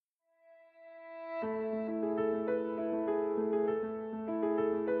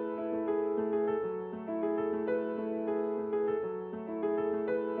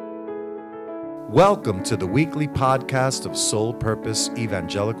Welcome to the weekly podcast of Soul Purpose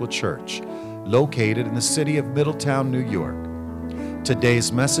Evangelical Church, located in the city of Middletown, New York.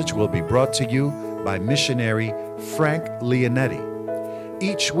 Today's message will be brought to you by missionary Frank Leonetti.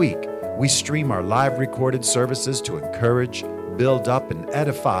 Each week, we stream our live recorded services to encourage, build up, and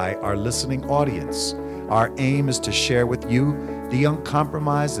edify our listening audience. Our aim is to share with you the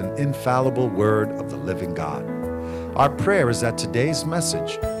uncompromised and infallible Word of the living God. Our prayer is that today's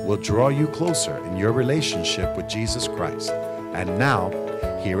message will draw you closer in your relationship with Jesus Christ. And now,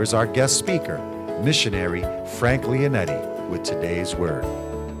 here is our guest speaker, missionary Frank Leonetti, with today's word.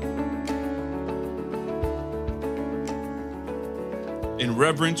 In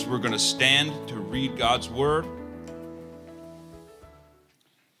reverence, we're going to stand to read God's word.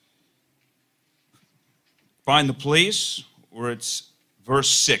 Find the place where it's verse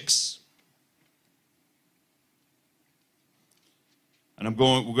 6. And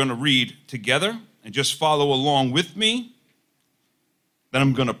we're going to read together and just follow along with me. Then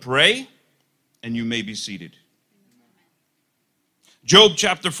I'm going to pray and you may be seated. Job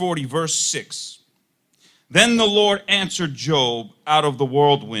chapter 40, verse 6. Then the Lord answered Job out of the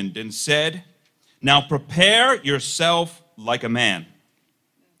whirlwind and said, "Now prepare yourself like a man.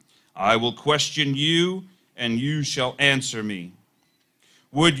 I will question you and you shall answer me.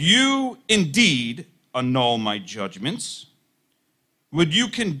 Would you indeed annul my judgments? Would you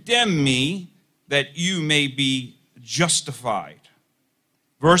condemn me that you may be justified?"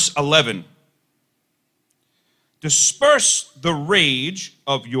 Verse 11. Disperse the rage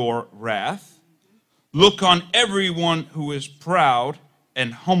of your wrath. Look on everyone who is proud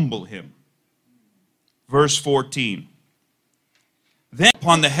and humble him. Verse 14. Then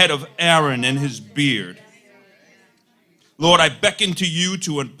upon the head of Aaron and his beard, Lord, I beckon to you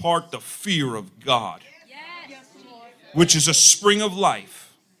to impart the fear of God, which is a spring of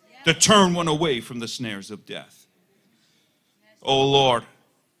life, to turn one away from the snares of death. Oh, Lord,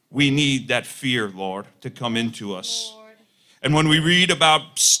 we need that fear, Lord, to come into us. And when we read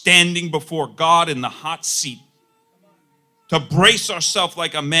about standing before God in the hot seat, to brace ourselves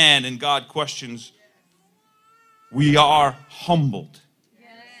like a man and God questions, we are humbled.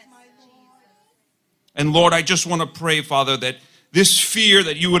 And Lord, I just want to pray, Father, that this fear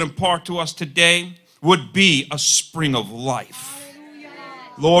that you would impart to us today would be a spring of life.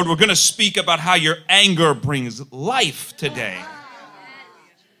 Lord, we're going to speak about how your anger brings life today.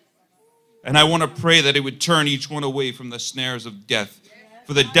 And I want to pray that it would turn each one away from the snares of death.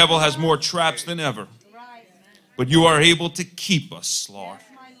 For the devil has more traps than ever. But you are able to keep us, Lord,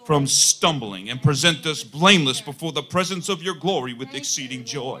 from stumbling and present us blameless before the presence of your glory with exceeding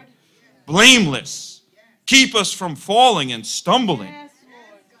joy. Blameless. Keep us from falling and stumbling.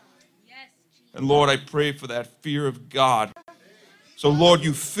 And Lord, I pray for that fear of God. So Lord,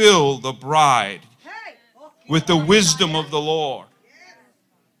 you fill the bride with the wisdom of the Lord.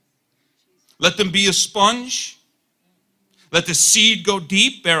 Let them be a sponge. Let the seed go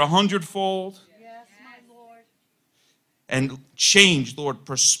deep, bear 100-fold. And change, Lord,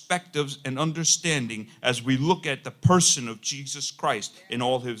 perspectives and understanding as we look at the person of Jesus Christ in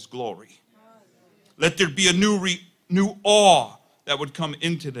all his glory. Let there be a new awe that would come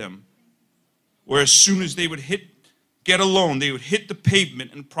into them. Where as soon as they would get alone, they would hit the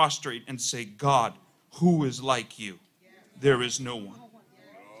pavement and prostrate and say, God, who is like you? There is no one.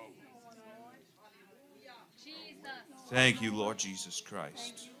 Thank you, Lord Jesus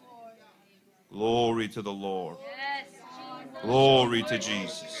Christ. Glory to the Lord. Glory to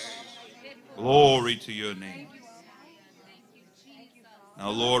Jesus. Glory to your name.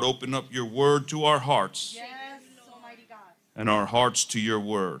 Now, Lord, open up your word to our hearts and our hearts to your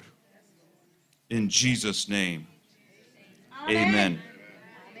word. In Jesus' name, amen.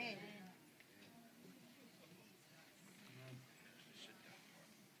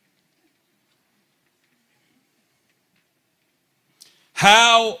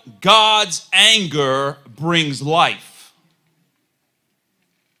 How God's anger brings life.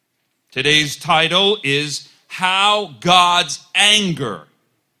 Today's title is How God's Anger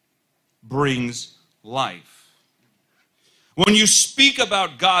Brings Life. When you speak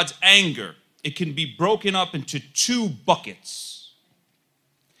about God's anger, it can be broken up into two buckets.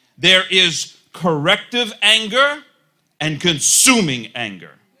 There is corrective anger and consuming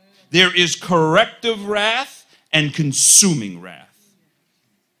anger. There is corrective wrath and consuming wrath.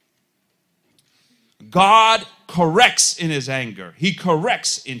 God corrects in his anger. He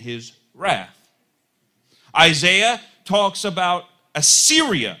corrects in his wrath. Isaiah talks about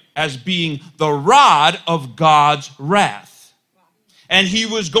Assyria as being the rod of God's wrath. And he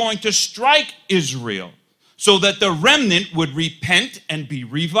was going to strike Israel so that the remnant would repent and be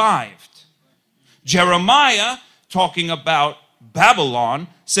revived. Jeremiah, talking about Babylon,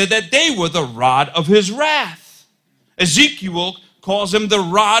 said that they were the rod of his wrath. Ezekiel calls him the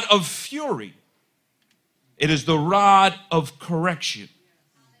rod of fury. It is the rod of correction.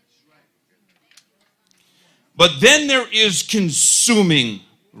 But then there is consuming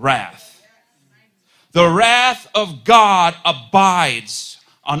wrath. The wrath of God abides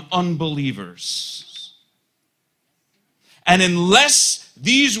on unbelievers. And unless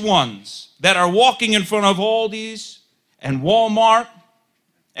these ones that are walking in front of Aldi's and Walmart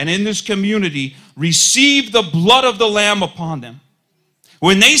and in this community receive the blood of the Lamb upon them,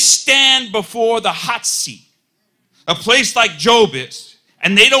 when they stand before the hot seat, a place like Job is,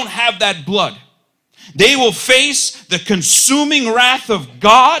 and they don't have that blood, they will face the consuming wrath of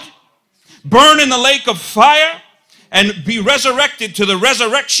God, burn in the lake of fire, and be resurrected to the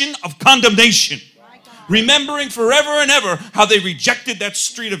resurrection of condemnation. Remembering forever and ever how they rejected that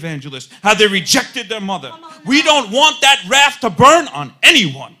street evangelist, how they rejected their mother. We don't want that wrath to burn on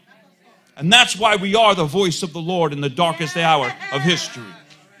anyone. And that's why we are the voice of the Lord in the darkest hour of history.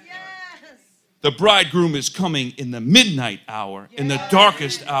 The bridegroom is coming in the midnight hour, in the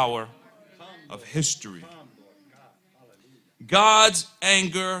darkest hour of history. God's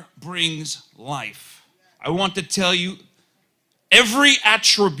anger brings life. I want to tell you, every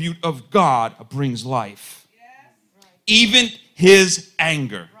attribute of God brings life. Even his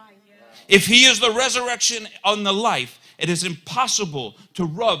anger. If he is the resurrection and the life, it is impossible to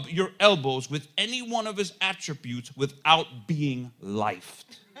rub your elbows with any one of his attributes without being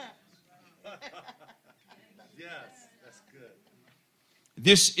lifed.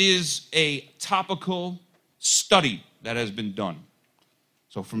 This is a topical study that has been done.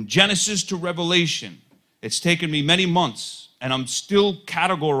 So from Genesis to Revelation, it's taken me many months, and I'm still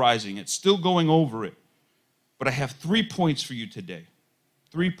categorizing it, still going over it. But I have 3 points for you today.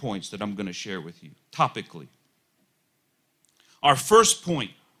 3 points that I'm going to share with you, topically. Our first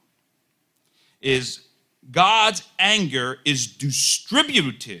point is God's anger is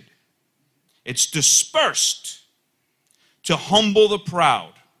distributed. It's dispersed to humble the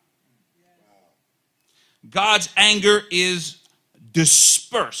proud. God's anger is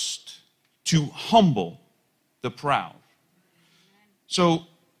dispersed to humble the proud. So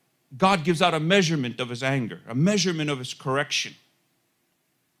God gives out a measurement of his anger, a measurement of his correction.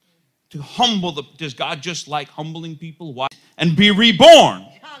 To humble does God just like humbling people? Why? And be reborn,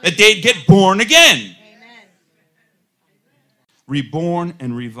 that they'd get born again. Amen. Reborn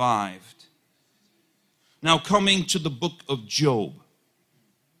and revived. Now coming to the book of Job.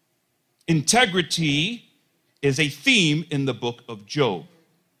 Integrity is a theme in the book of Job.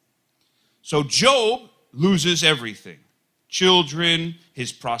 So Job loses everything. Children,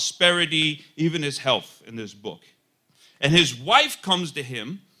 his prosperity, even his health in this book. And his wife comes to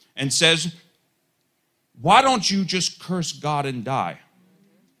him and says, why don't you just curse God and die?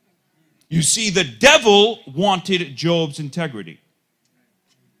 You see, the devil wanted Job's integrity.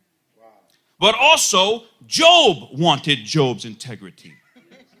 But also, Job wanted Job's integrity.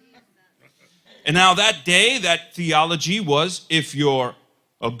 And now that day, that theology was, if you're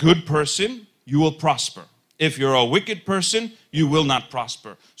a good person, you will prosper. If you're a wicked person, you will not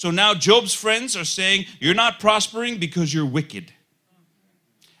prosper. So now Job's friends are saying, you're not prospering because you're wicked.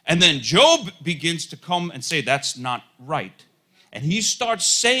 And then Job begins to come and say, that's not right. And he starts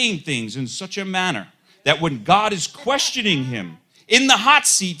saying things in such a manner that when God is questioning him in the hot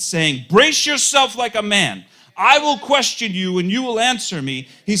seat saying, brace yourself like a man. I will question you and you will answer me.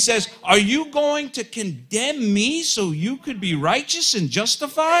 He says, are you going to condemn me so you could be righteous and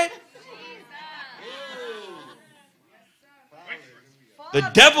justified? The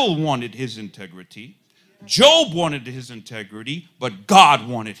devil wanted his integrity. Job wanted his integrity, but God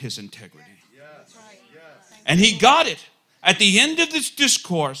wanted his integrity. And he got it. At the end of this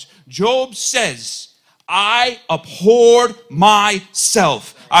discourse, Job says, I abhorred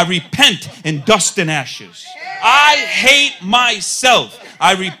myself. I repent in dust and ashes. I hate myself.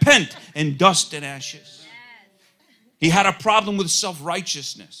 I repent in dust and ashes. He had a problem with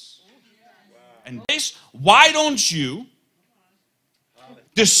self-righteousness. And this, why don't you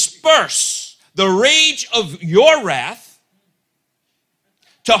disperse the rage of your wrath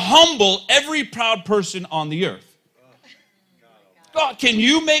to humble every proud person on the earth? God, can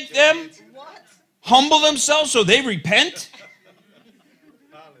you make them humble themselves so they repent?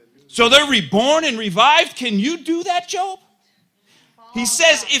 So they're reborn and revived? Can you do that, Job? He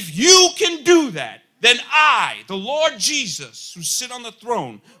says, if you can do that, then I, the Lord Jesus, who sit on the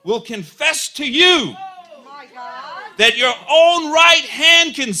throne, will confess to you that your own right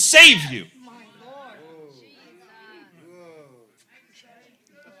hand can save you.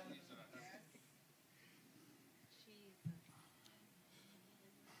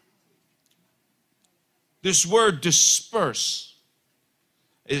 This word disperse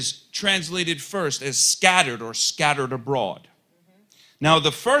is translated first as scattered or scattered abroad. Now,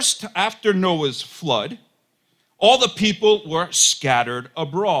 the first, after Noah's flood, all the people were scattered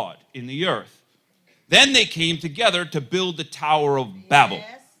abroad in the earth. Then they came together to build the Tower of Babel.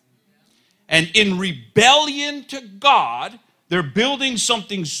 And in rebellion to God, they're building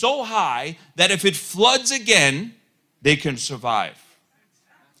something so high that if it floods again, they can survive.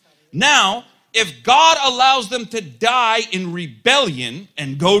 Now, if God allows them to die in rebellion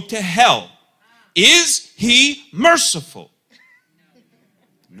and go to hell, is he merciful?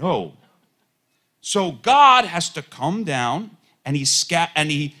 No. So God has to come down and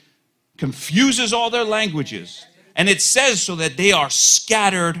he confuses all their languages. And it says so that they are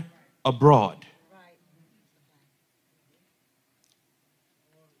scattered abroad.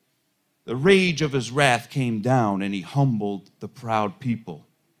 The rage of his wrath came down and he humbled the proud people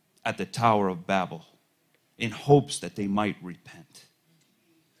at the Tower of Babel in hopes that they might repent.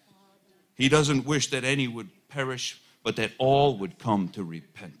 He doesn't wish that any would perish, but that all would come to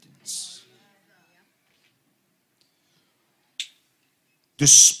repentance.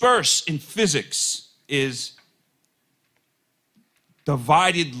 Disperse in physics is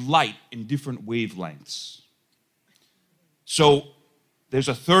divided light in different wavelengths. So there's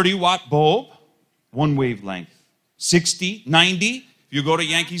a 30-watt bulb, one wavelength. 60, 90, if you go to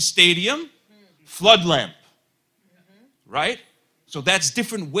Yankee Stadium, flood lamp. Right? So that's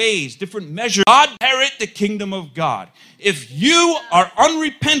different ways, different measures. God inherit the kingdom of God. If you are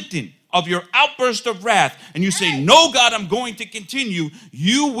unrepentant of your outburst of wrath and you say, no, God, I'm going to continue,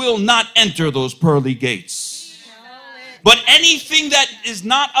 you will not enter those pearly gates. But anything that is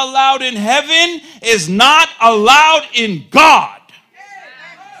not allowed in heaven is not allowed in God.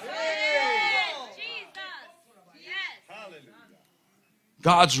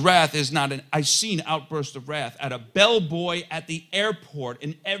 God's wrath is not I've seen outbursts of wrath at a bellboy at the airport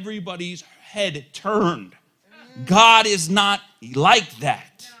and everybody's head turned. God is not like that.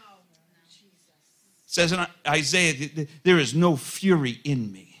 It says in Isaiah, there is no fury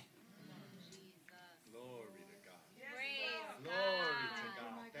in me.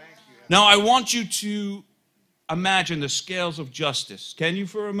 Now I want you to imagine the scales of justice. Can you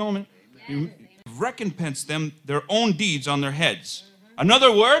for a moment? You recompense them their own deeds on their heads. In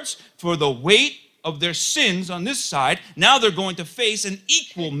other words, for the weight of their sins on this side, now they're going to face an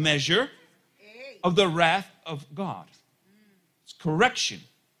equal measure of the wrath of God. It's correction.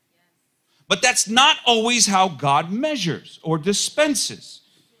 But that's not always how God measures or dispenses.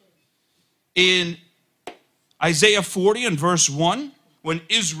 In Isaiah 40 and verse 1, when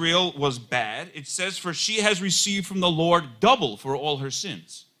Israel was bad, it says, for she has received from the Lord double for all her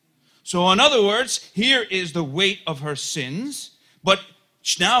sins. So in other words, here is the weight of her sins. But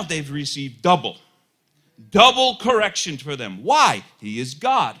now they've received double. Double correction for them. Why? He is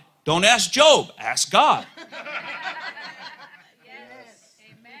God. Don't ask Job. Ask God.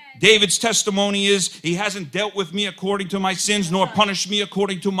 David's testimony is, he hasn't dealt with me according to my sins, nor punished me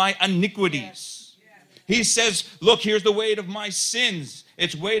according to my iniquities. He says, look, here's the weight of my sins.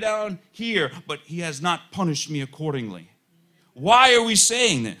 It's way down here, but he has not punished me accordingly. Why are we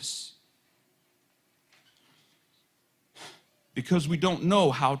saying this? Because we don't know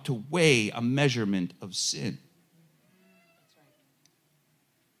how to weigh a measurement of sin.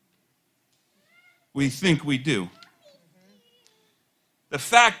 We think we do. The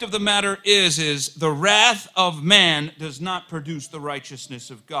fact of the matter is the wrath of man does not produce the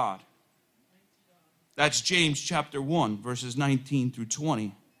righteousness of God. That's James chapter 1, verses 19 through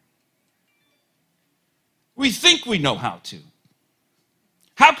 20. We think we know how to.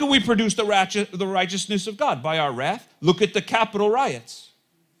 How can we produce the righteousness of God? By our wrath? Look at the Capitol riots.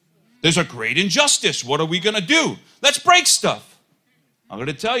 There's a great injustice. What are we going to do? Let's break stuff. I'm going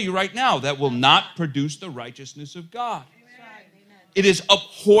to tell you right now, that will not produce the righteousness of God. It is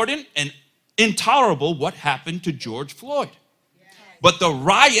abhorrent and intolerable what happened to George Floyd. But the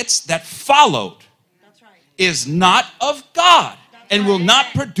riots that followed is not of God and will not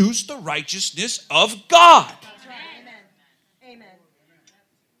produce the righteousness of God.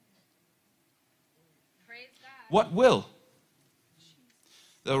 What will?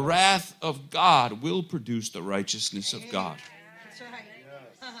 The wrath of God will produce the righteousness of God.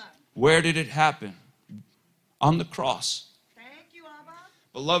 Where did it happen? On the cross.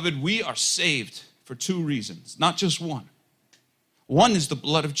 Beloved, we are saved for two reasons, not just one. One is the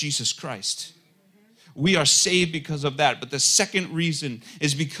blood of Jesus Christ. We are saved because of that. But the second reason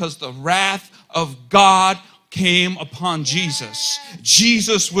is because the wrath of God came upon Jesus.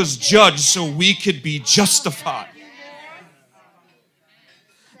 Jesus was judged so we could be justified.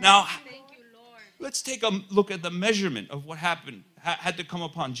 Now, Let's take a look at the measurement of what happened, had to come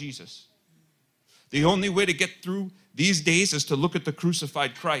upon Jesus. The only way to get through these days is to look at the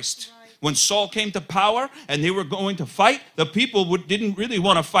crucified Christ. When Saul came to power and they were going to fight, the people didn't really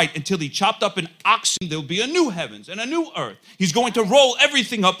want to fight until he chopped up an oxen. There'll be a new heavens and a new earth. He's going to roll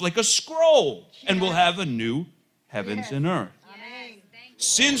everything up like a scroll, and we'll have a new heavens and earth.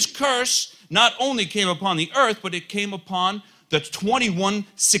 Sin's curse not only came upon the earth, but it came upon the 21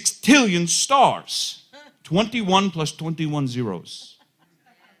 sextillion stars. 21 plus 21 zeros.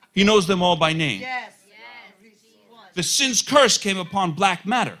 He knows them all by name. The sin's curse came upon black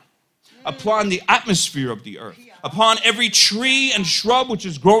matter, upon the atmosphere of the earth, upon every tree and shrub which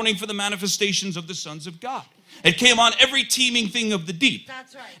is groaning for the manifestations of the sons of God. It came on every teeming thing of the deep.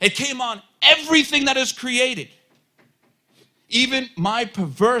 That's right. It came on everything that is created. Even my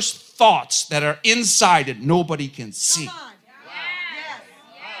perverse thoughts that are inside it, nobody can see. Come on.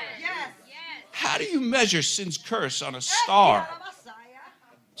 Yes. Yes. How do you measure sin's curse on a star?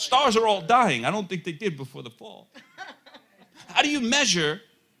 Stars are all dying. I don't think they did before the fall. How do you measure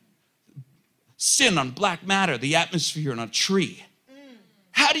sin on black matter, the atmosphere on a tree?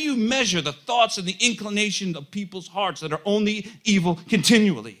 How do you measure the thoughts and the inclination of people's hearts that are only evil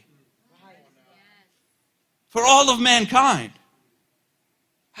continually? For all of mankind.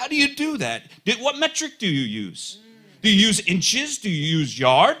 How do you do that? What metric do you use? Do you use inches? Do you use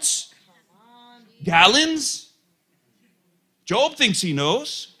yards? Gallons? Job thinks he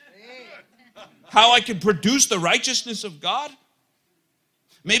knows how I can produce the righteousness of God.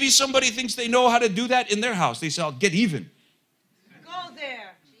 Maybe somebody thinks they know how to do that in their house. They say, I'll get even. Go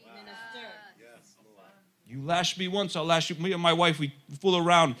there, minister. You lash me once, I'll lash you. Me and my wife, we fool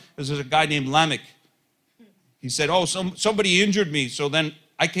around. There's a guy named Lamech. He said, oh, somebody injured me, so then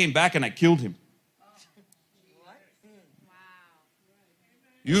I came back and I killed him.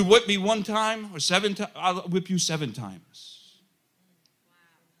 You whip me one time or 7 times, I'll whip you 7 times.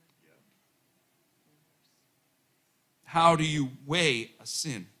 How do you weigh a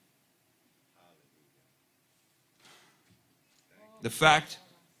sin? The fact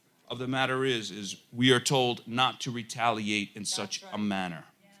of the matter is we are told not to retaliate in such a manner.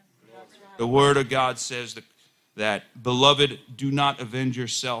 The Word of God says that, beloved, do not avenge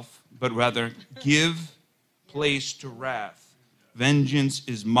yourself, but rather give place to wrath. Vengeance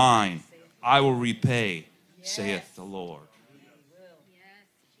is mine. I will repay, saith the Lord.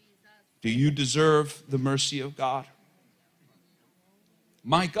 Do you deserve the mercy of God?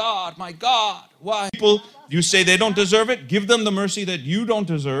 My God, why? People, you say they don't deserve it? Give them the mercy that you don't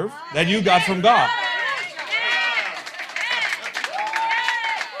deserve, that you got from God.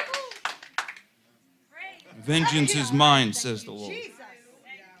 Vengeance is mine, says the Lord.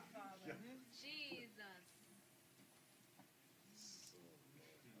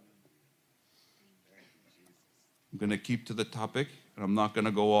 I'm going to keep to the topic, and I'm not going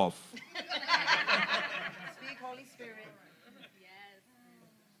to go off. Speak, Holy Spirit.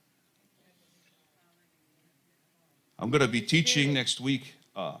 I'm going to be teaching next week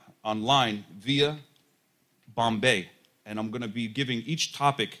online via Bombay, and I'm going to be giving each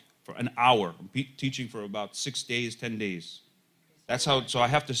topic for an hour. I'm teaching for about 6 days, 10 days. That's how, so I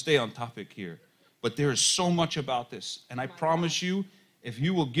have to stay on topic here. But there is so much about this, and I promise you, if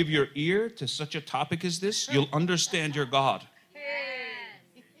you will give your ear to such a topic as this, you'll understand your God.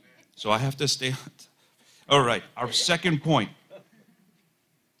 So I have to stay on. All right, our second point.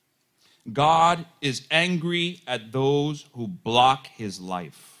 God is angry at those who block his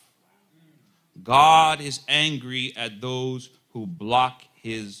life. God is angry at those who block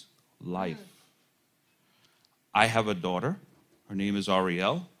his life. I have a daughter. Her name is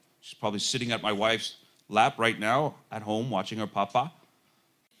Ariel. She's probably sitting at my wife's lap right now at home watching her papa.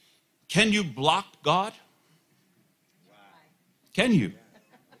 Can you block God? Can you?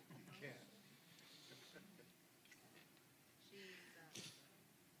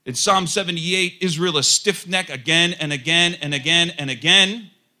 In Psalm 78, Israel is stiff-necked again and again and again and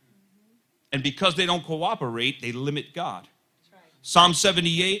again. And because they don't cooperate, they limit God. Psalm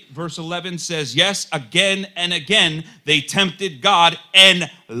 78, verse 11 says, yes, again and again they tempted God and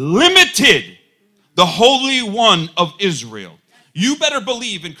limited the Holy One of Israel. You better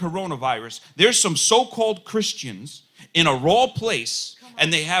believe in coronavirus, there's some so-called Christians in a raw place,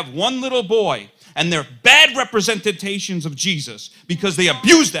 and they have one little boy, and they're bad representations of Jesus because they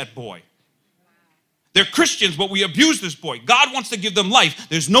abuse that boy. They're Christians, but we abuse this boy. God wants to give them life.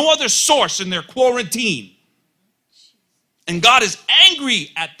 There's no other source in their quarantine. And God is angry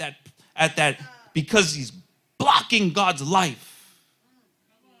at that because he's blocking God's life.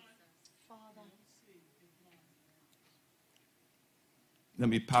 Let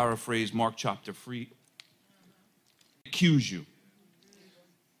me paraphrase Mark chapter 3. Accuse you.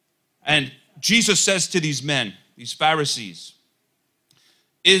 And Jesus says to these men, these Pharisees,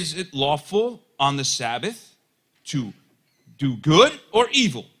 is it lawful on the Sabbath to do good or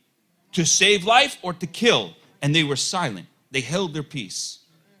evil, to save life or to kill? And they were silent. They held their peace.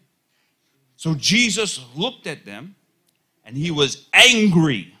 So Jesus looked at them and he was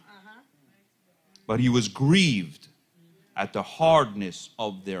angry, but he was grieved at the hardness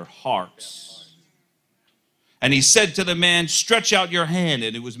of their hearts. And he said to the man, stretch out your hand,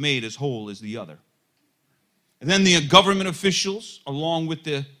 and it was made as whole as the other. And then the government officials, along with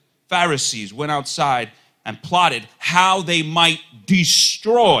the Pharisees, went outside and plotted how they might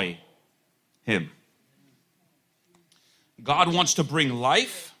destroy him. God wants to bring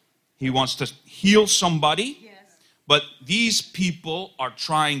life. He wants to heal somebody. Yes. But these people are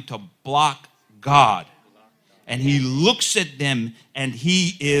trying to block God. And he looks at them and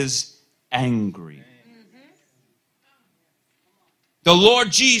he is angry. The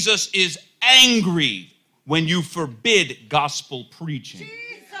Lord Jesus is angry when you forbid gospel preaching.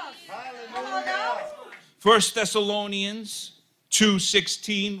 Jesus. Come on now. 1 Thessalonians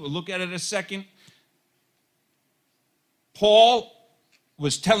 2:16, we'll look at it in a second. Paul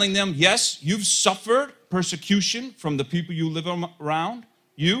was telling them, yes, you've suffered persecution from the people you live around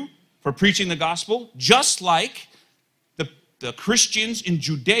you for preaching the gospel, just like the Christians in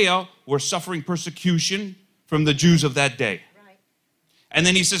Judea were suffering persecution from the Jews of that day. Right. And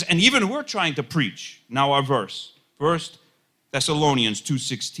then he says, and even we're trying to preach. Now our verse, 1 Thessalonians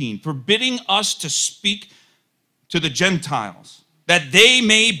 2:16, forbidding us to speak to the Gentiles, that they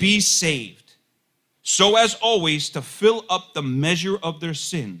may be saved, so as always to fill up the measure of their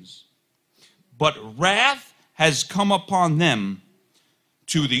sins. But wrath has come upon them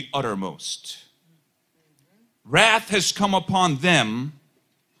to the uttermost. Wrath has come upon them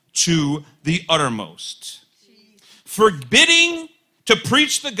to the uttermost. Forbidding to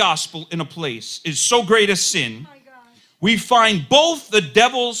preach the gospel in a place is so great a sin. My God. We find both the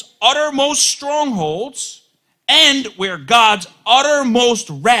devil's uttermost strongholds and where God's uttermost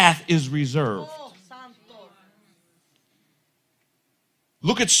wrath is reserved. Oh, Santo.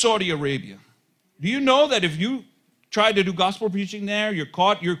 Look at Saudi Arabia. Do you know that if you try to do gospel preaching there, you're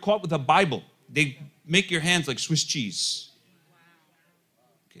caught with a Bible. They make your hands like Swiss cheese.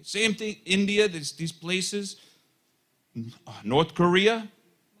 Okay, same thing, India, these places, North Korea,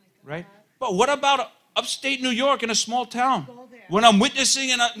 right? But what about upstate New York in a small town? When I'm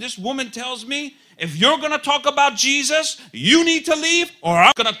witnessing and this woman tells me, if you're going to talk about Jesus, you need to leave or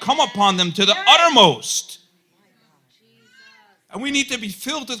I'm going to come upon them to the uttermost. And we need to be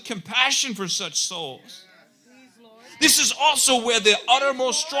filled with compassion for such souls. This is also where the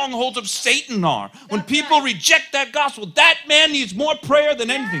uttermost strongholds of Satan are. When people reject that gospel, that man needs more prayer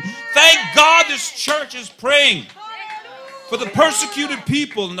than anything. Thank God this church is praying for the persecuted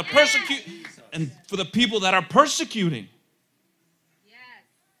people and for the people that are persecuting.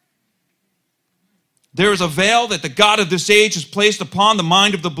 There is a veil that the God of this age has placed upon the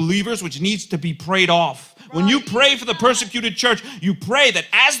mind of the believers, which needs to be prayed off. When you pray for the persecuted church, you pray that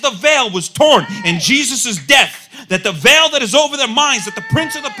as the veil was torn in Jesus' death, that the veil that is over their minds, that the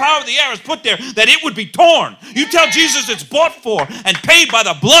prince of the power of the air has put there, that it would be torn. You tell Jesus it's bought for and paid by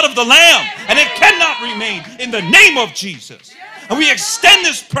the blood of the Lamb, and it cannot remain in the name of Jesus. And we extend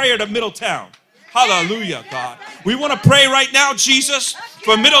this prayer to Middletown. Hallelujah, God. We want to pray right now, Jesus,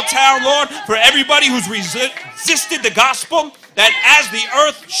 for Middletown, Lord, for everybody who's resisted the gospel, that as the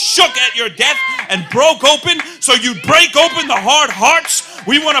earth shook at your death and broke open, so you'd break open the hard hearts.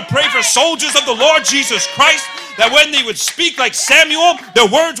 We want to pray for soldiers of the Lord Jesus Christ, that when they would speak like Samuel, their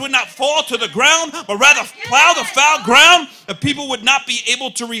words would not fall to the ground, but rather plow the foul ground, that people would not be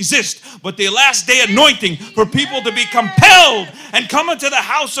able to resist. But the last day anointing for people to be compelled and come into the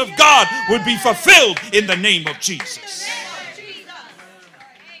house of God would be fulfilled in the name of Jesus.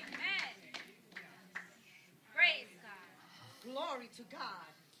 Glory to God.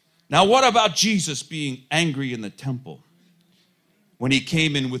 Now, what about Jesus being angry in the temple when he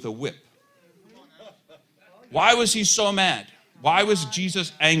came in with a whip? Why was he so mad? Why was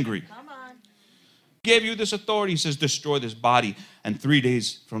Jesus angry? Come on. He gave you this authority. He says, destroy this body, and 3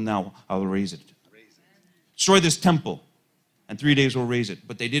 days from now, I'll raise it. Destroy this temple, and 3 days we'll raise it.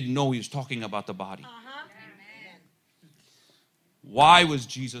 But they didn't know he was talking about the body. Why was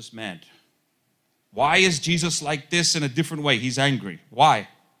Jesus mad? Why is Jesus like this in a different way? He's angry. Why?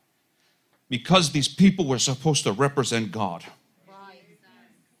 Because these people were supposed to represent God.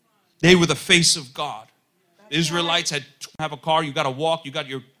 They were the face of God. The Israelites had to have a car, you got to walk, you got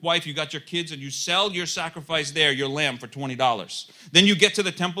your wife, you got your kids, and you sell your sacrifice there, your lamb, for $20. Then you get to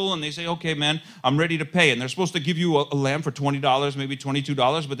the temple and they say, okay, man, I'm ready to pay. And they're supposed to give you a lamb for $20, maybe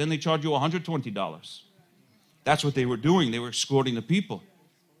 $22, but then they charge you $120. That's what they were doing. They were escorting the people.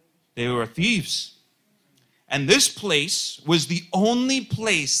 They were thieves. And this place was the only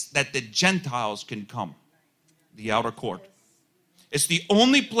place that the Gentiles can come, the outer court. It's the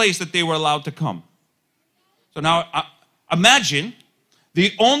only place that they were allowed to come. So now imagine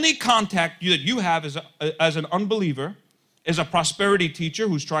the only contact that you have as an unbeliever is a prosperity teacher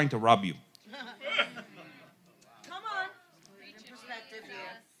who's trying to rob you. Come on. Perspective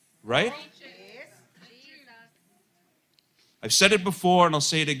here. Right? Yes. I've said it before and I'll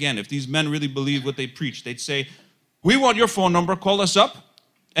say it again. If these men really believe what they preach, they'd say, we want your phone number, call us up,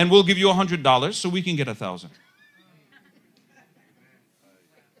 and we'll give you $100 so we can get 1,000.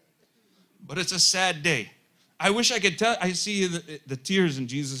 But it's a sad day. I wish I could tell. I see the tears in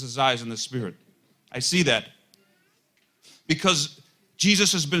Jesus' eyes in the Spirit. I see that. Because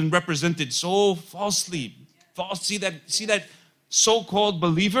Jesus has been represented so falsely. See that so-called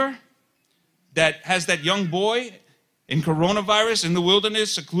believer that has that young boy in coronavirus in the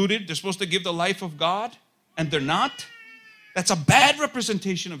wilderness, secluded. They're supposed to give the life of God, and they're not. That's a bad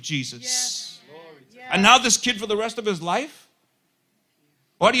representation of Jesus. Yes. And now this kid for the rest of his life?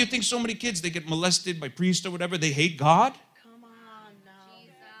 Why do you think so many kids, they get molested by priests or whatever? They hate God? Come on now.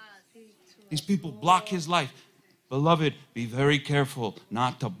 These people block his life. Beloved, be very careful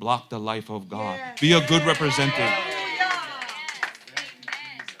not to block the life of God. Yes. Be a good representative. Hallelujah.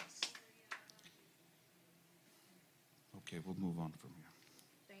 Okay, we'll move on from here.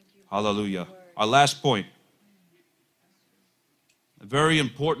 Thank you. Hallelujah. Our last point. A very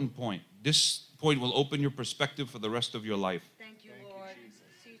important point. This point will open your perspective for the rest of your life. Thank you, Lord.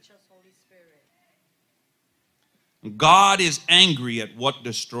 Teach us, Holy Spirit. God is angry at what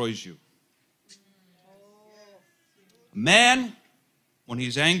destroys you. Man, when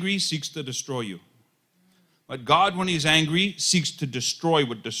he's angry, seeks to destroy you. But God, when he's angry, seeks to destroy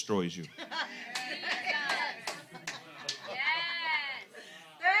what destroys you. Thank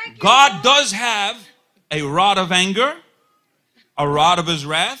you. God does have a rod of anger, a rod of his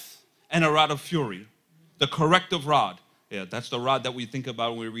wrath, and a rod of fury. The corrective rod. Yeah, that's the rod that we think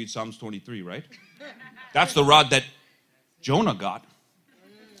about when we read Psalms 23, right? That's the rod that Jonah got.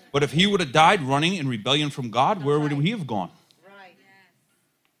 But if he would have died running in rebellion from God, where would he have gone? Right.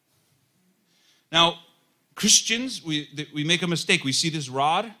 Now, Christians, we make a mistake. We see this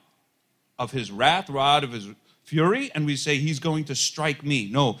rod of his wrath, rod of his fury, and we say he's going to strike me.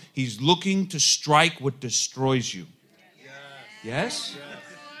 No, he's looking to strike what destroys you. Yes?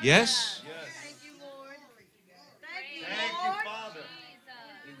 Yes? Thank you, Lord. Thank you, Thank you, Lord. Father.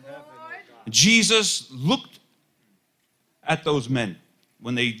 In heaven, oh God. Jesus looked at those men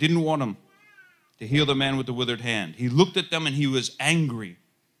when they didn't want him to heal the man with the withered hand. He looked at them and he was angry,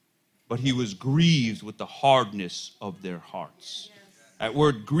 but he was grieved with the hardness of their hearts. That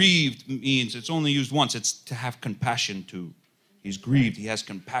word grieved means, it's only used once, it's to have compassion to. He's grieved, he has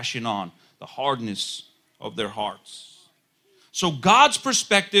compassion on the hardness of their hearts. So God's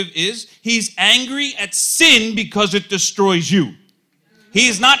perspective is he's angry at sin because it destroys you. He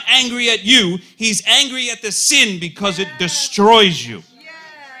is not angry at you, he's angry at the sin because it destroys you. Yes.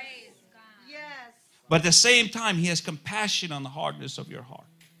 Yes. But at the same time, he has compassion on the hardness of your heart.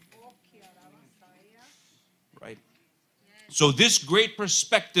 Right? So this great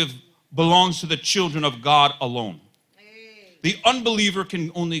perspective belongs to the children of God alone. Hey. The unbeliever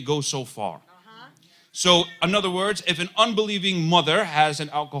can only go so far. So, in other words, if an unbelieving mother has an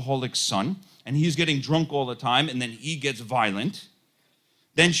alcoholic son and he's getting drunk all the time and then he gets violent,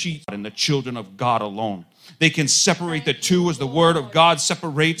 then she and the children of God alone. They can separate the two as the word of God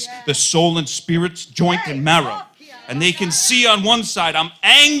separates the soul and spirit's joint and marrow. And they can see on one side, I'm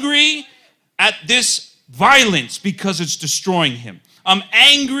angry at this violence because it's destroying him. I'm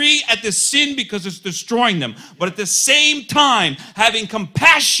angry at the sin because it's destroying them. But at the same time, having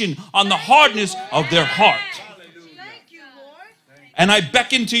compassion on the hardness of their heart. Thank you, Lord. And I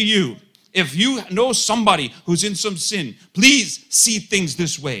beckon to you, if you know somebody who's in some sin, please see things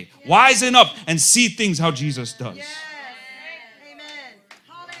this way. Wisen up and see things how Jesus does. Yes. Amen.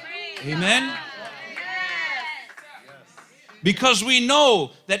 Hallelujah. Amen? Yes. Because we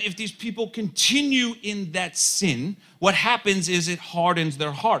know that if these people continue in that sin, what happens is it hardens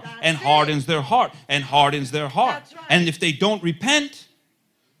their heart and hardens their heart and hardens their heart. That's right. And if they don't repent,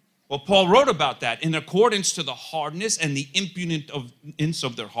 well, Paul wrote about that in accordance to the hardness and the impudence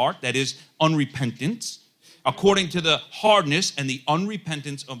of their heart, that is unrepentance. according to the hardness and the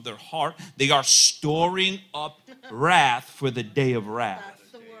unrepentance of their heart, they are storing up wrath for the day of wrath.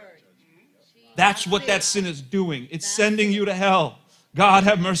 That's the word. That's what that sin is doing. It's sending you to hell. God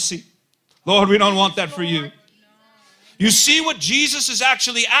have mercy. Lord, we don't want that for you. You see what Jesus is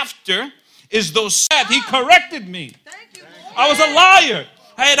actually after is those that he corrected me. Thank you, Lord. I was a liar.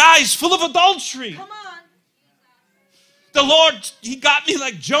 I had eyes full of adultery. Come on. The Lord, he got me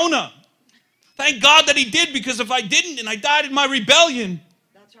like Jonah. Thank God that he did, because if I didn't and I died in my rebellion,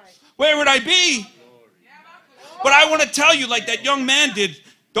 That's right. where would I be? But I want to tell you, like that young man did,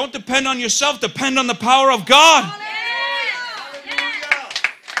 don't depend on yourself, depend on the power of God.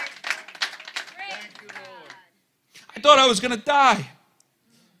 I thought I was going to die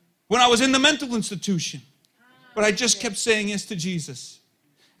when I was in the mental institution. But I just kept saying yes to Jesus.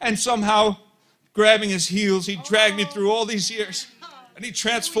 And somehow, grabbing his heels, he dragged me through all these years. And he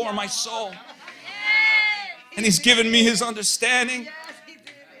transformed my soul. And he's given me his understanding. Yes, he did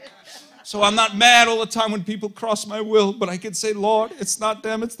it. So I'm not mad all the time when people cross my will. But I can say, Lord, it's not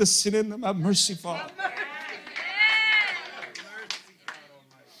them, it's the sin in them. Have mercy, Father. Mercy,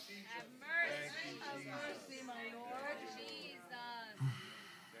 my Lord.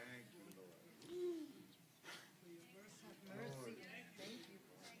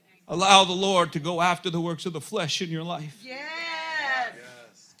 Allow the Lord to go after the works of the flesh in your life. Yes.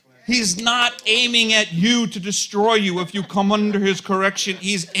 He's not aiming at you to destroy you if you come under his correction.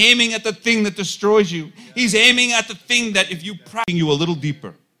 He's aiming at the thing that destroys you. He's aiming at the thing that if you practice you a little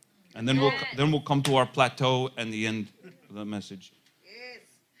deeper. And then we'll come to our plateau and the end of the message. Yes.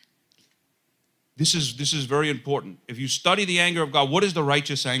 This is very important. If you study the anger of God, what is the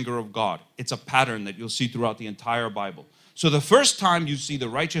righteous anger of God? It's a pattern that you'll see throughout the entire Bible. So the first time you see the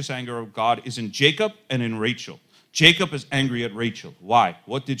righteous anger of God is in Jacob and in Rachel. Jacob is angry at Rachel. Why?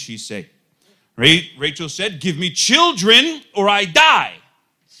 What did she say? Rachel said, "Give me children or I die."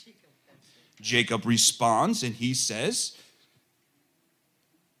 Jacob responds and he says,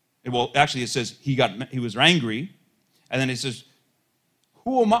 well, actually it says he was angry, and then it says,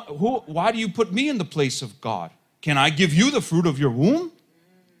 why do you put me in the place of God? Can I give you the fruit of your womb?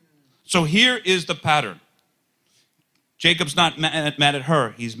 So here is the pattern. Jacob's not mad at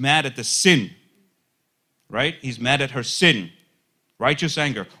her. He's mad at the sin. Right? He's mad at her sin. Righteous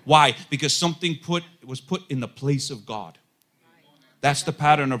anger. Why? Because something was put in the place of God. That's the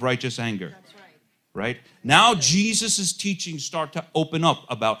pattern of righteous anger. That's right. Right? Now Jesus' teachings start to open up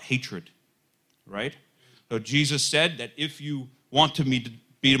about hatred. Right? So Jesus said that if you want to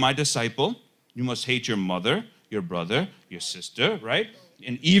be my disciple, you must hate your mother, your brother, your sister, right?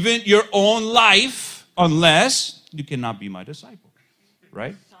 And even your own life, unless you cannot be my disciple.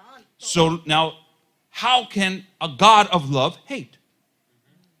 Right? So now, how can a God of love hate?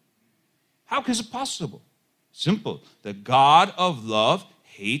 How is it possible? Simple. The God of love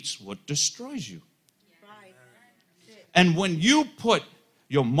hates what destroys you. Right. And when you put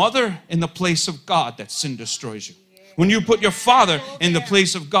your mother in the place of God, that sin destroys you. When you put your father in the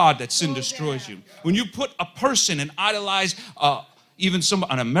place of God, that sin destroys you. When you put a person and idolize even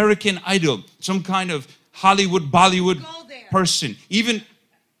an American idol, some kind of Hollywood, Bollywood person, even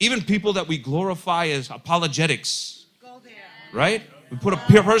people that we glorify as apologetics, Go there. right? We put a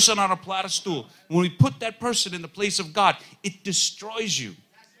person on a pedestal. When we put that person in the place of God, it destroys you.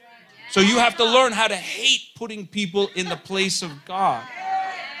 So you have to learn how to hate putting people in the place of God.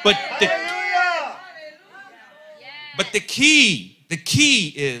 But the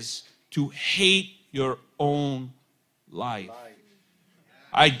key is to hate your own life.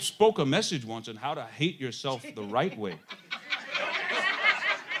 I spoke a message once on how to hate yourself the right way.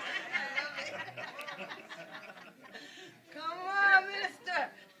 Come on, minister.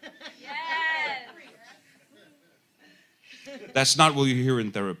 That's not what you hear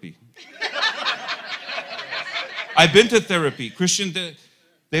in therapy. I've been to therapy. Christian,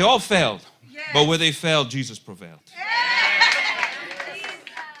 they all failed. But where they failed, Jesus prevailed.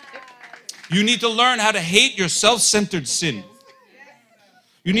 You need to learn how to hate your self-centered sin.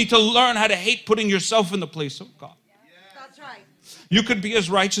 You need to learn how to hate putting yourself in the place of God. That's right. You could be as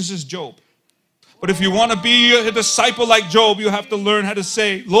righteous as Job. But if you want to be a disciple like Job, you have to learn how to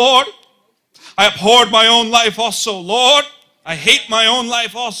say, Lord, I abhorred my own life also. Lord, I hate my own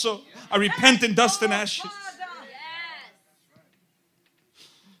life also. I repent in dust and ashes.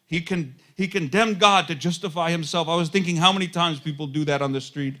 He condemned God to justify himself. I was thinking how many times people do that on the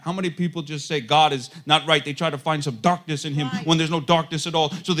street. How many people just say God is not right. They try to find some darkness in him when there's no darkness at all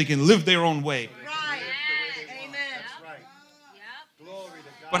so they can live their own way. Right. Amen.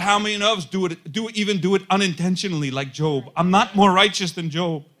 But how many of us do it unintentionally like Job? I'm not more righteous than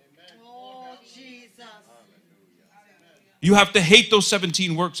Job. Oh, Jesus. You have to hate those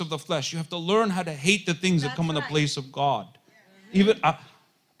 17 works of the flesh. You have to learn how to hate the things that That's come in the right. place of God. Even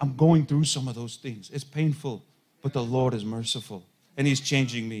I'm going through some of those things. It's painful, but the Lord is merciful. And He's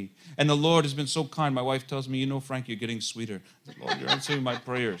changing me. And the Lord has been so kind. My wife tells me, you know, Frank, you're getting sweeter. Lord, you're answering my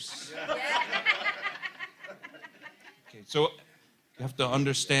prayers. Okay, so you have to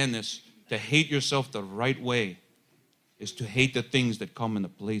understand this. To hate yourself the right way is to hate the things that come in the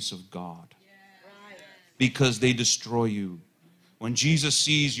place of God. Because they destroy you. When Jesus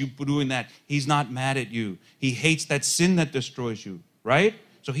sees you doing that, He's not mad at you. He hates that sin that destroys you, right?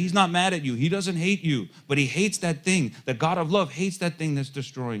 So He's not mad at you. He doesn't hate you, but He hates that thing. The God of love hates that thing that's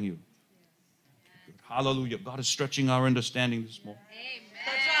destroying you. Hallelujah. God is stretching our understanding this morning.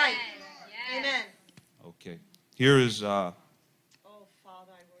 That's right. Amen. Okay. Here is Oh,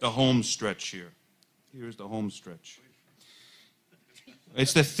 Father, I the home stretch here. Here's the home stretch.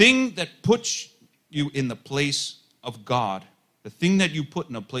 It's the thing that puts you in the place of God. The thing that you put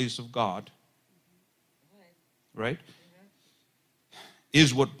in the place of God, right,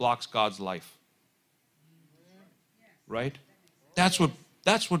 is what blocks God's life. Right? That's what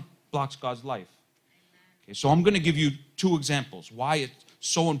blocks God's life. Okay, so I'm going to give you two examples why it's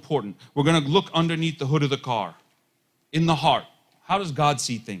so important. We're going to look underneath the hood of the car, in the heart. How does God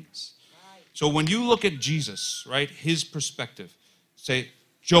see things? So when you look at Jesus, right, His perspective, say,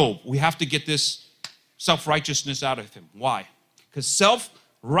 Job, we have to get this self-righteousness out of him. Why? Because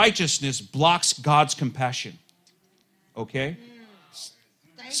self-righteousness blocks God's compassion. Okay?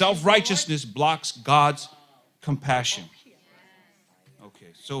 Self-righteousness blocks God's compassion. Okay,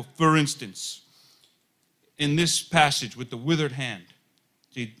 so for instance, in this passage with the withered hand,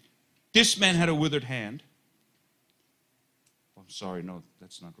 see, this man had a withered hand. I'm sorry, no,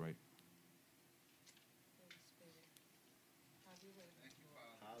 that's not right.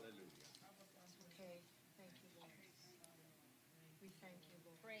 Okay. Thank you, Lord. We thank you,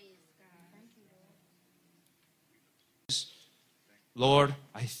 Lord. Praise God. Thank you, Lord. Lord,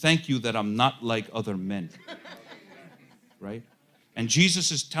 I thank you that I'm not like other men. Right? And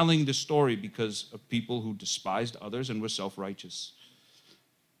Jesus is telling the story because of people who despised others and were self-righteous.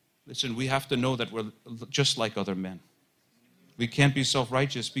 Listen, we have to know that we're just like other men. We can't be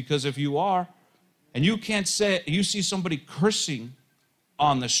self-righteous, because if you are, and you can't say, you see somebody cursing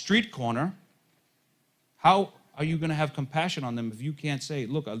on the street corner, how are you going to have compassion on them if you can't say,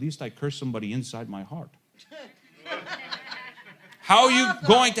 look, at least I cursed somebody inside my heart? How are you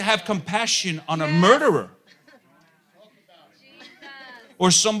going to have compassion on a murderer? Or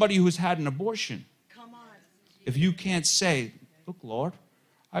somebody who's had an abortion? Come on. If you can't say, look, Lord,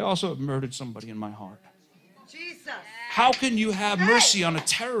 I also have murdered somebody in my heart. Jesus. How can you have mercy on a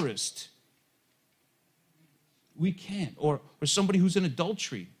terrorist? We can't. Or somebody who's in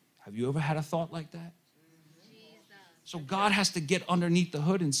adultery. Have you ever had a thought like that? So God has to get underneath the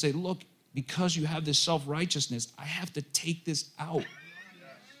hood and say, look, because you have this self-righteousness, I have to take this out.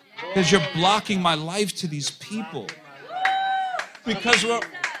 Because you're blocking my life to these people. Because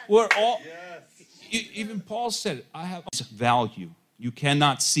we're all, even Paul said, I have value. You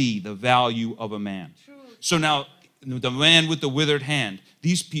cannot see the value of a man. So now, the man with the withered hand,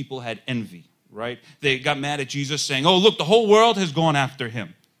 these people had envy, right? They got mad at Jesus saying, oh, look, the whole world has gone after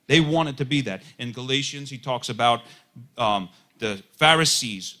him. They wanted to be that. In Galatians, he talks about the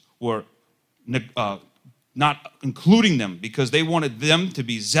Pharisees were not including them because they wanted them to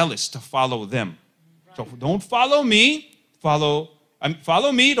be zealous to follow them. So don't follow me, follow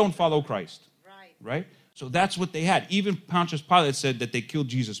me, don't follow Christ. Right? So that's what they had. Even Pontius Pilate said that they killed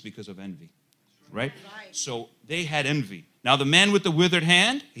Jesus because of envy. Right? So they had envy. Now the man with the withered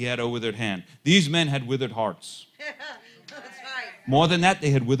hand, he had a withered hand. These men had withered hearts. That's right. More than that, they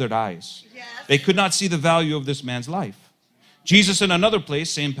had withered eyes. Yes. They could not see the value of this man's life. Jesus, in another place,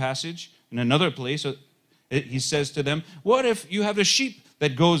 same passage, in another place, he says to them, what if you have a sheep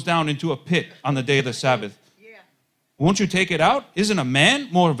that goes down into a pit on the day of the Sabbath? Yeah. Won't you take it out? Isn't a man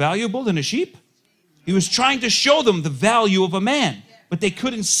more valuable than a sheep? He was trying to show them the value of a man, but they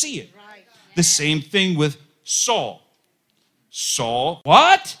couldn't see it. Right. The same thing with Saul. Saul,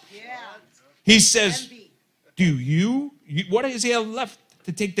 what? Yeah. He says, Envy. what does he have left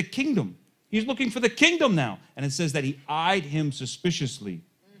to take the kingdom? He's looking for the kingdom now. And it says that he eyed him suspiciously.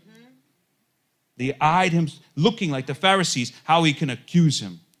 They eyed him, looking like the Pharisees, how he can accuse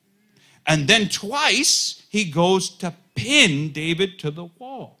him. And then twice, he goes to pin David to the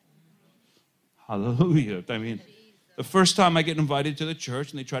wall. Hallelujah. I mean, the first time I get invited to the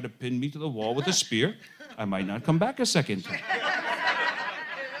church and they try to pin me to the wall with a spear, I might not come back a second time.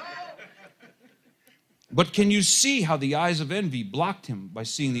 But can you see how the eyes of envy blocked him by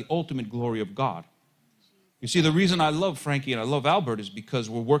seeing the ultimate glory of God? You see, the reason I love Frankie and I love Albert is because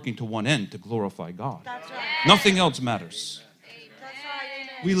we're working to one end, to glorify God. That's right. Nothing else matters. That's right.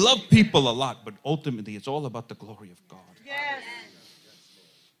 Amen. We love people a lot, but ultimately it's all about the glory of God. Yes.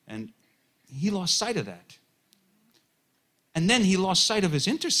 And he lost sight of that. And then he lost sight of his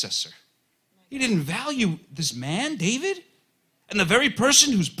intercessor. He didn't value this man, David, and the very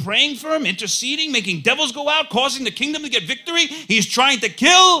person who's praying for him, interceding, making devils go out, causing the kingdom to get victory, he's trying to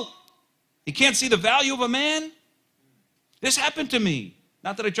kill. He can't see the value of a man. This happened to me.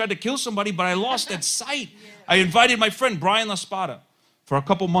 Not that I tried to kill somebody, but I lost that sight. I invited my friend Brian LaSpada for a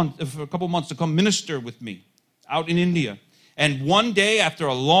couple months to come minister with me out in India. And one day, after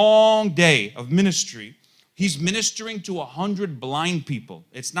a long day of ministry, he's ministering to 100 blind people.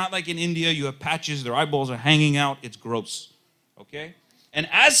 It's not like in India, you have patches, their eyeballs are hanging out. It's gross, okay? And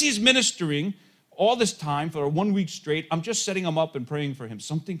as he's ministering, all this time, for 1 week straight, I'm just setting him up and praying for him.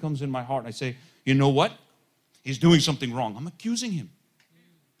 Something comes in my heart, and I say, you know what? He's doing something wrong. I'm accusing him.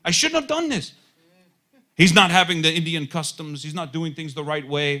 I shouldn't have done this. He's not having the Indian customs. He's not doing things the right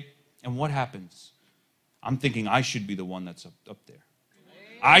way. And what happens? I'm thinking I should be the one that's up there.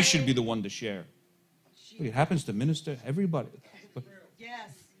 I should be the one to share. Look, it happens to minister everybody. Yes.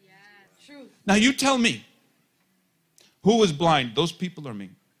 Truth. Now you tell me, who was blind? Those people or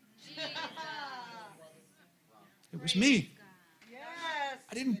me? It was me. Yes.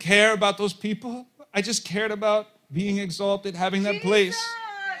 I didn't care about those people. I just cared about being exalted, having that place.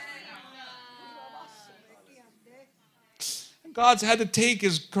 And God's had to take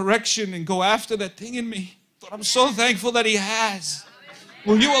his correction and go after that thing in me. But I'm so thankful that he has.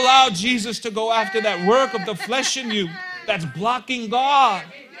 Will you allow Jesus to go after that work of the flesh in you that's blocking God?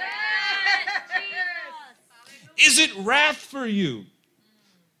 Is it wrath for you?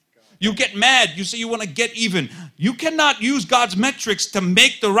 You get mad. You say you want to get even. You cannot use God's metrics to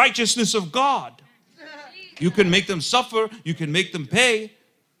make the righteousness of God. You can make them suffer. You can make them pay.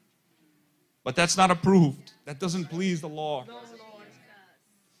 But that's not approved. That doesn't please the Lord.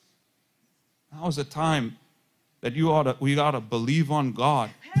 Now is the time that we ought to believe on God.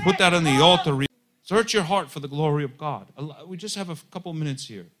 Put that on the altar. Search your heart for the glory of God. We just have a couple minutes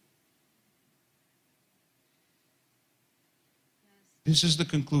here. This is the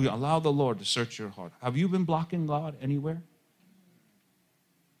conclusion. Allow the Lord to search your heart. Have you been blocking God anywhere?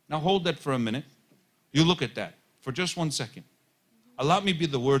 Now hold that for a minute. You look at that for just 1 second. Allow me to be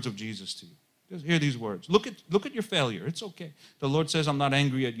the words of Jesus to you. Just hear these words. Look at your failure. It's okay. The Lord says, I'm not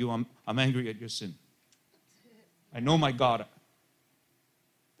angry at you. I'm angry at your sin. I know my God.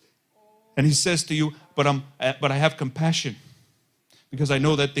 And he says to you, but I have compassion because I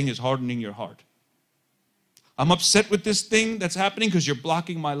know that thing is hardening your heart. I'm upset with this thing that's happening because you're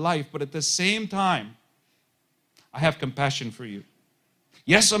blocking my life, but at the same time, I have compassion for you.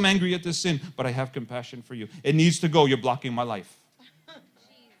 Yes, I'm angry at this sin, but I have compassion for you. It needs to go. You're blocking my life.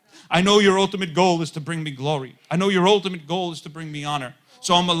 I know your ultimate goal is to bring me glory. I know your ultimate goal is to bring me honor.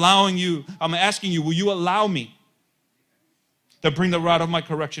 So I'm asking you, will you allow me to bring the rod of my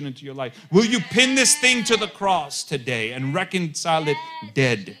correction into your life? Will you pin this thing to the cross today and reconcile it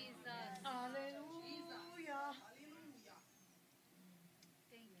dead?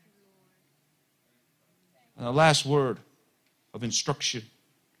 And the last word of instruction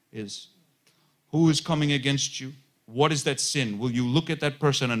is, who is coming against you? What is that sin? Will you look at that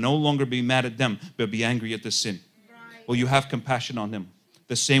person and no longer be mad at them, but be angry at the sin? Will you have compassion on them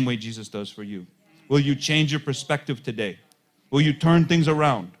the same way Jesus does for you? Will you change your perspective today? Will you turn things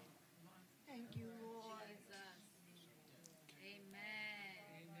around? Thank you, Lord.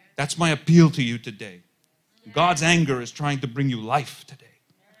 That's my appeal to you today. God's anger is trying to bring you life today.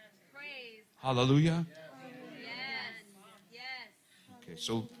 Hallelujah. Okay,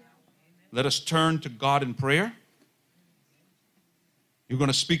 so let us turn to God in prayer. You're going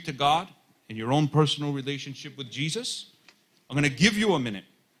to speak to God in your own personal relationship with Jesus. I'm going to give you a minute.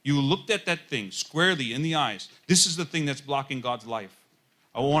 You looked at that thing squarely in the eyes. This is the thing that's blocking God's life.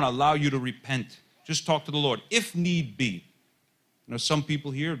 I want to allow you to repent. Just talk to the Lord, if need be. You know, some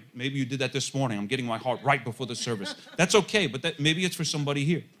people here, maybe you did that this morning. I'm getting my heart right before the service. That's okay, but maybe it's for somebody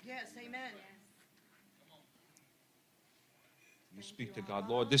here. Yes, amen. You speak to God,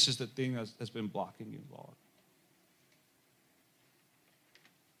 Lord, this is the thing that's been blocking you, Lord.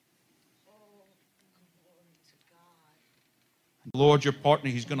 Lord, your partner,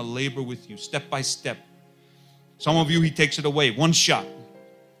 he's going to labor with you step by step. Some of you, he takes it away, one shot.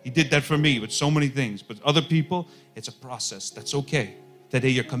 He did that for me with so many things. But other people, it's a process. That's okay. Today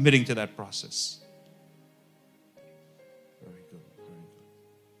you're committing to that process. Very good. Very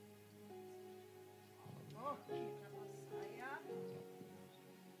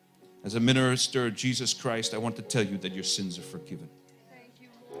good. As a minister of Jesus Christ, I want to tell you that your sins are forgiven.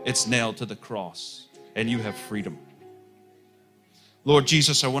 It's nailed to the cross, and you have freedom. Lord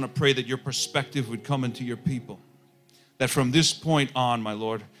Jesus, I want to pray that your perspective would come into your people. That from this point on, my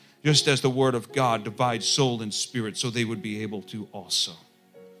Lord, just as the word of God divides soul and spirit, so they would be able to also.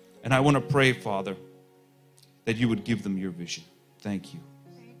 And I want to pray, Father, that you would give them your vision. Thank you.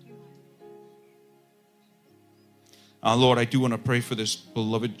 Lord, I do want to pray for this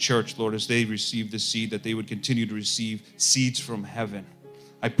beloved church, Lord, as they receive the seed, that they would continue to receive seeds from heaven.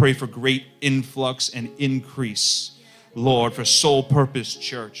 I pray for great influx and increase, Lord, for Soul Purpose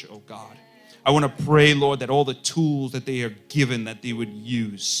Church, oh God. I want to pray, Lord, that all the tools that they are given, that they would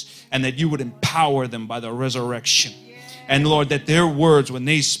use, and that you would empower them by the resurrection. And Lord, that their words, when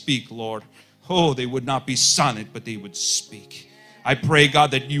they speak, Lord, oh, they would not be silent, but they would speak. I pray,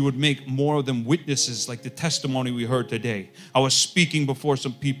 God, that you would make more of them witnesses like the testimony we heard today. I was speaking before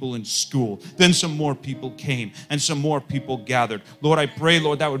some people in school. Then some more people came and some more people gathered. Lord, I pray,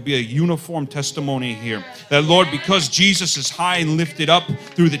 Lord, that would be a uniform testimony here. That, Lord, because Jesus is high and lifted up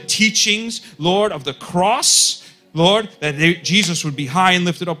through the teachings, Lord, of the cross, Lord, that Jesus would be high and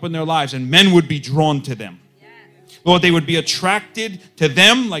lifted up in their lives and men would be drawn to them. Lord, they would be attracted to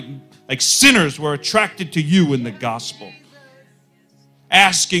them like sinners were attracted to you in the gospel.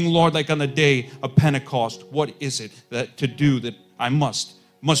 Asking, Lord, like on the day of Pentecost, what is it that to do that I must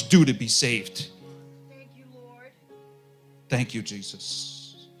do to be saved? Thank you, Lord. Thank you,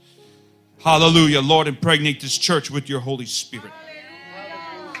 Jesus. Hallelujah. Lord, impregnate this church with your Holy Spirit.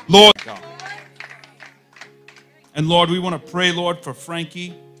 Lord God. And Lord, we want to pray, Lord, for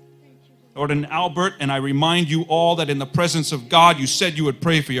Frankie, Lord, and Albert. And I remind you all that in the presence of God, you said you would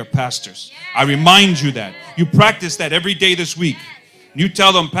pray for your pastors. I remind you that. You practice that every day this week. You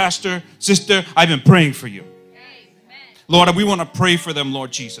tell them, Pastor, sister, I've been praying for you. Amen. Lord, we want to pray for them,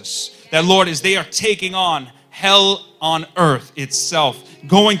 Lord Jesus. That, Lord, as they are taking on hell on earth itself,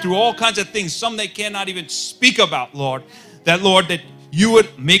 going through all kinds of things, some they cannot even speak about, Lord. That, Lord, that you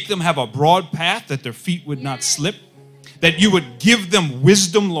would make them have a broad path, that their feet would not slip. That you would give them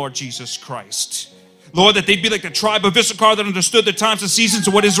wisdom, Lord Jesus Christ. Lord, that they'd be like the tribe of Issachar that understood the times and seasons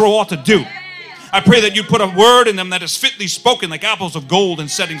of what Israel ought to do. I pray that you put a word in them that is fitly spoken like apples of gold and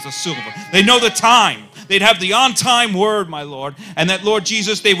settings of silver. They know the time. They'd have the on-time word, my Lord. And that, Lord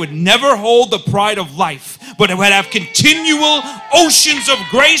Jesus, they would never hold the pride of life, but it would have continual oceans of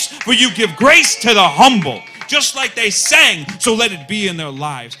grace, for you give grace to the humble. Just like they sang, so let it be in their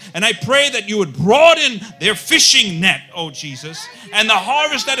lives. And I pray that you would broaden their fishing net, oh Jesus, and the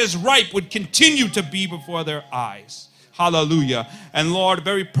harvest that is ripe would continue to be before their eyes. Hallelujah. And Lord, a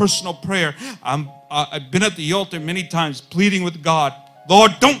very personal prayer. I've been at the altar many times pleading with God,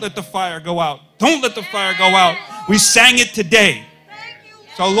 Lord, don't let the fire go out. Don't let the fire go out. We sang it today.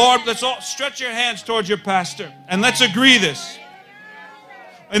 So Lord, let's all stretch your hands towards your pastor and let's agree this.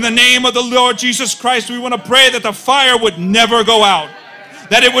 In the name of the Lord Jesus Christ, we want to pray that the fire would never go out.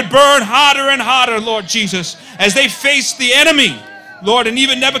 That it would burn hotter and hotter, Lord Jesus, as they face the enemy. Lord, and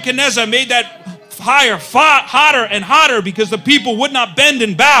even Nebuchadnezzar made that fire hotter and hotter because the people would not bend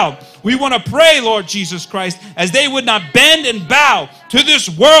and bow. We want to pray, Lord Jesus Christ, as they would not bend and bow to this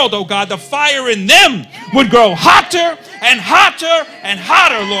world, oh God, the fire in them would grow hotter and hotter and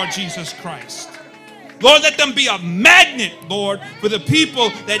hotter, Lord Jesus Christ. Lord, let them be a magnet, Lord, for the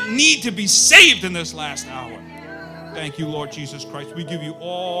people that need to be saved in this last hour. Thank you, Lord Jesus Christ. We give you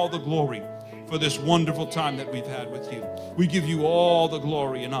all the glory for this wonderful time that we've had with you. We give you all the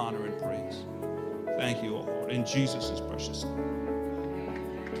glory and honor and praise. Thank you, Lord, in Jesus' precious name.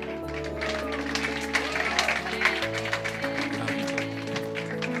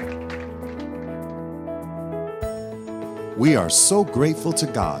 We are so grateful to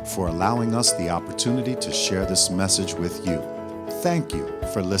God for allowing us the opportunity to share this message with you. Thank you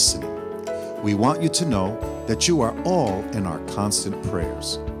for listening. We want you to know that you are all in our constant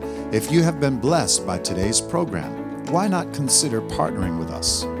prayers. If you have been blessed by today's program, why not consider partnering with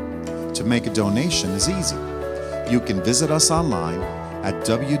us? To make a donation is easy. You can visit us online at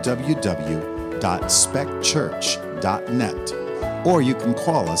www.specchurch.net, or you can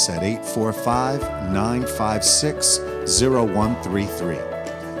call us at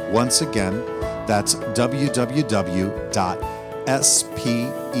 845-956-0133. Once again, that's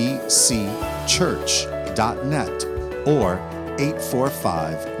www.specchurch.net or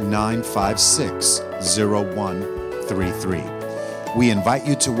 845-956-0133. We invite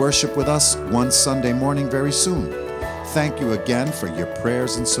you to worship with us one Sunday morning very soon. Thank you again for your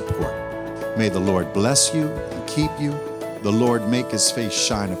prayers and support. May the Lord bless you and keep you. The Lord make his face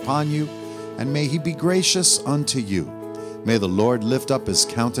shine upon you, and may he be gracious unto you. May the Lord lift up his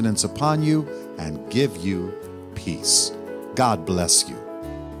countenance upon you and give you peace. God bless you.